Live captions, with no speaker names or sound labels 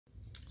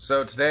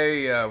So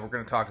today we're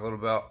going to talk a little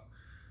about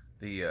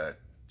the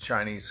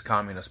Chinese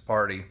Communist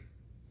Party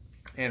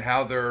and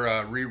how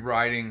they're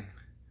rewriting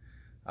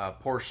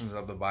portions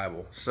of the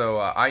Bible. So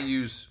I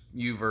use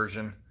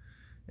YouVersion.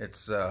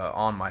 It's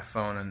on my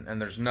phone, and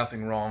there's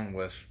nothing wrong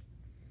with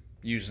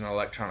using an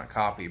electronic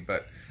copy,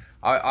 but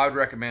I would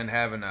recommend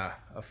having a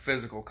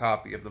physical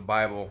copy of the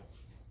Bible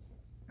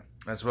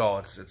as well.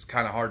 It's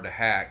kind of hard to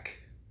hack,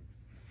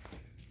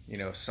 you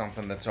know,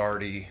 something that's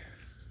already...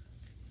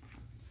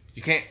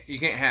 You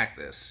can't hack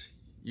this.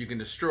 You can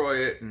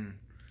destroy it and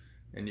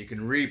you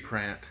can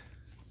reprint,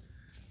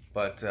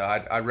 but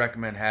I'd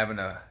recommend having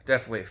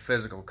definitely a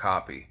physical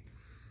copy.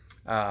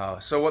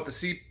 So what the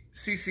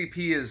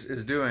CCP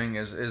is doing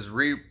is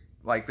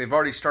they've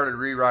already started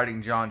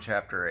rewriting John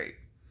chapter 8,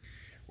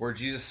 where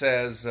Jesus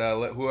says,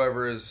 "Let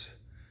whoever is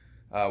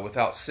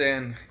without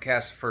sin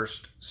cast the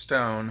first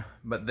stone."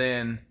 But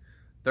then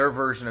their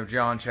version of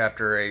John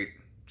chapter 8,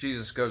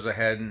 Jesus goes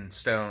ahead and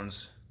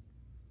stones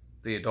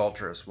the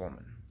adulterous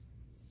woman.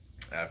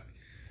 If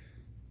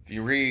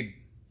you read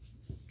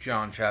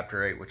John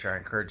chapter 8, which I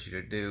encourage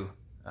you to do,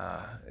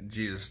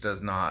 Jesus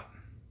does not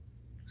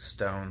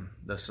stone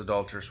this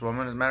adulterous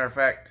woman. As a matter of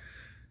fact,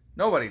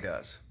 nobody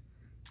does.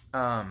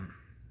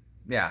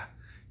 Yeah,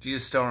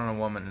 Jesus stoning a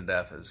woman to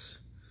death is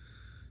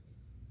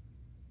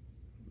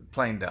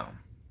plain dumb.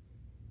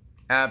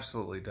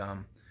 Absolutely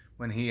dumb,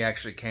 when he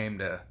actually came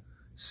to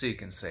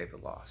seek and save the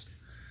lost.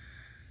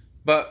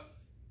 But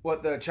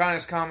what the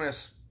Chinese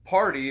Communist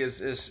Party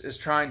is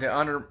trying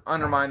to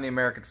undermine the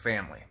American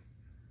family.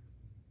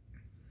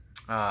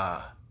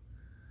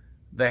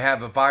 They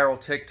have a viral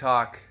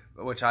TikTok,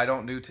 which I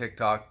don't do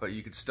TikTok, but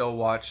you could still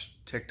watch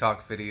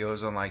TikTok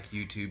videos on like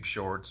YouTube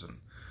Shorts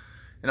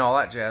and all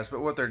that jazz.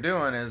 But what they're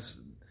doing is,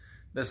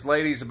 this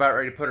lady's about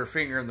ready to put her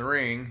finger in the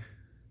ring,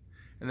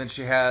 and then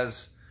she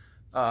has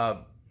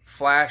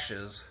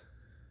flashes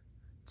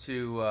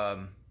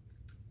to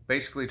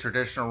basically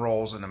traditional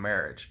roles in a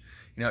marriage.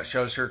 You know, it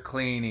shows her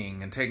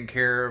cleaning and taking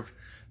care of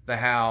the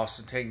house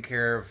and taking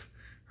care of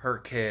her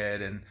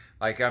kid, and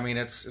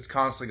it's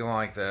constantly going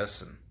like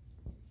this.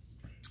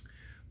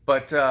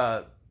 But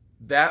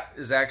that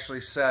is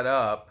actually set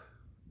up.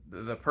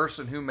 The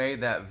person who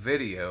made that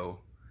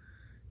video,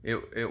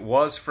 it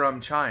was from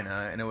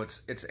China, and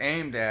it's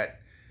aimed at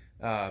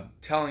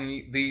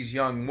telling these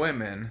young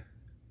women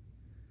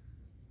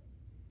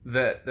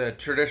that the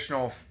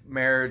traditional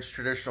marriage,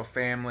 traditional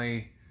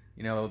family,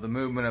 you know, the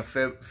movement of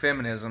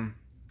feminism,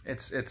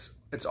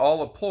 it's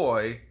all a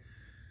ploy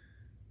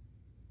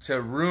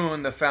to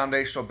ruin the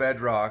foundational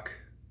bedrock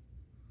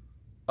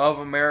of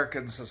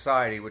American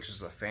society, which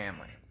is the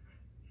family.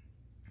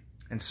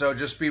 And so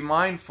just be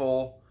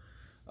mindful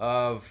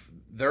of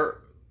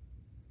there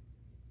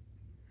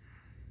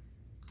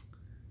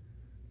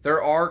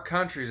are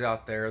countries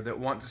out there that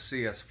want to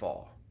see us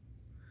fall,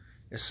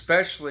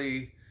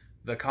 especially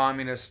the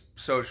communist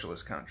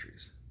socialist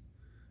countries.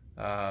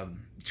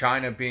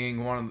 China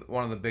being one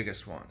of the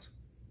biggest ones.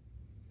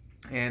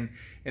 And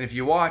if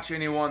you watch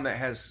anyone that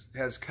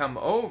has come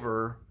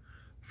over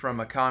from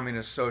a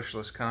communist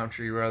socialist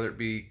country, whether it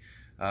be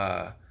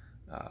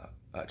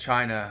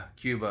China,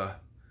 Cuba,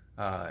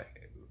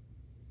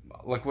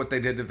 look what they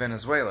did to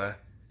Venezuela.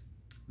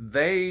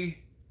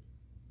 They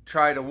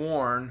try to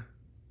warn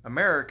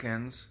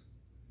Americans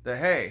that,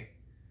 hey,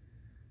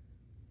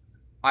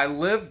 I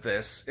lived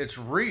this. It's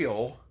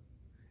real.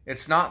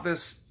 It's not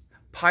this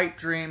pipe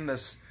dream,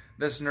 this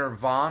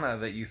nirvana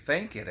that you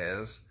think it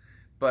is.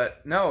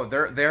 But no,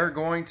 they're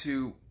going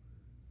to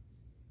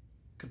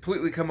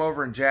completely come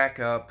over and jack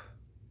up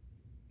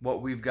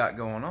what we've got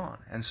going on.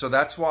 And so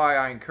that's why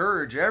I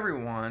encourage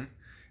everyone,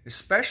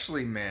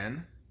 especially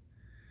men,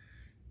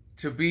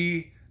 to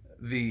be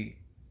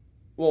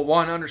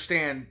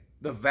understand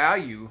the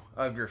value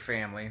of your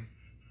family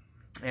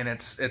and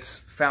its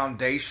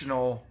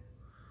foundational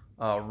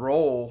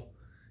role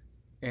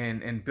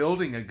in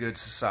building a good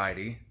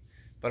society,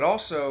 but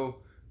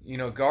also, you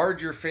know,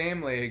 guard your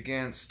family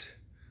against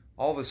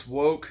all this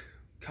woke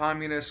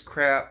communist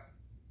crap.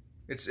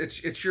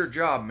 It's your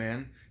job,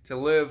 man, to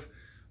live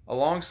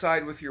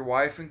alongside with your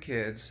wife and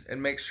kids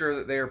and make sure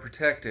that they are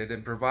protected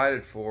and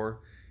provided for,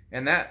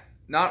 and that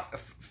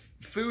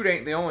food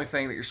ain't the only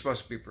thing that you're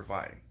supposed to be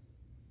providing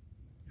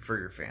for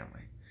your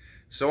family.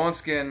 So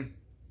once again,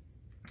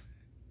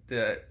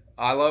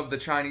 I love the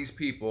Chinese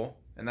people,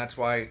 and that's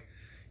why,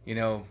 you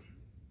know,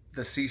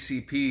 the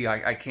CCP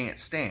I can't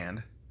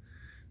stand.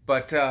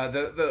 But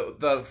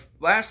the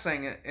last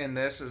thing in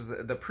this is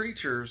the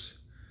preachers,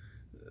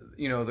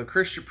 you know, the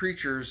Christian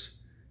preachers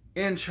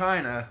in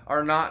China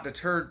are not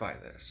deterred by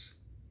this.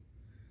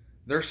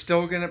 They're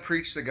still going to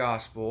preach the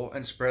gospel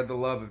and spread the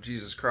love of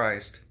Jesus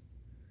Christ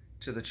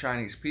to the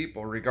Chinese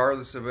people,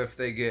 regardless of if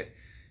they get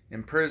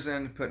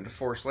imprisoned, put into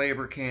forced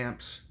labor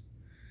camps,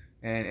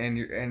 and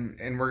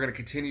we're going to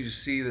continue to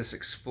see this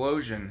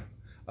explosion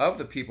of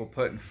the people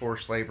put in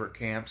forced labor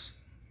camps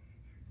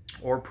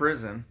or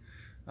prison.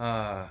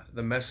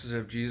 The message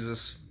of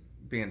Jesus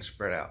being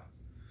spread out.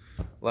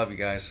 Love you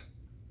guys.